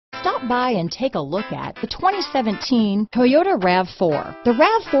Stop by and take a look at the 2017 Toyota RAV4. The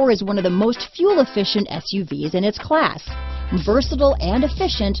RAV4 is one of the most fuel-efficient SUVs in its class. Versatile and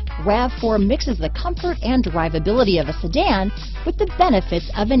efficient, RAV4 mixes the comfort and drivability of a sedan with the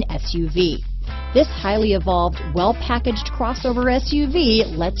benefits of an SUV. This highly evolved, well-packaged crossover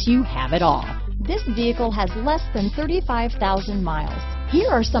SUV lets you have it all. This vehicle has less than 35,000 miles. Here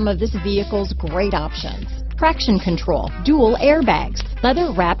are some of this vehicle's great options: traction control, dual airbags,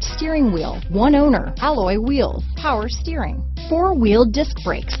 leather-wrapped steering wheel, one owner, alloy wheels, power steering, four-wheel disc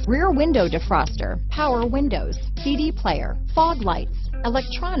brakes, rear window defroster, power windows, CD player, fog lights,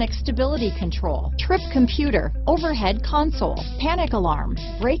 electronic stability control, trip computer, overhead console, panic alarm,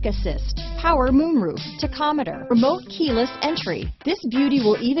 brake assist, power moonroof, tachometer, remote keyless entry. This beauty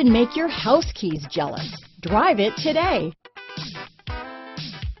will even make your house keys jealous. Drive it today.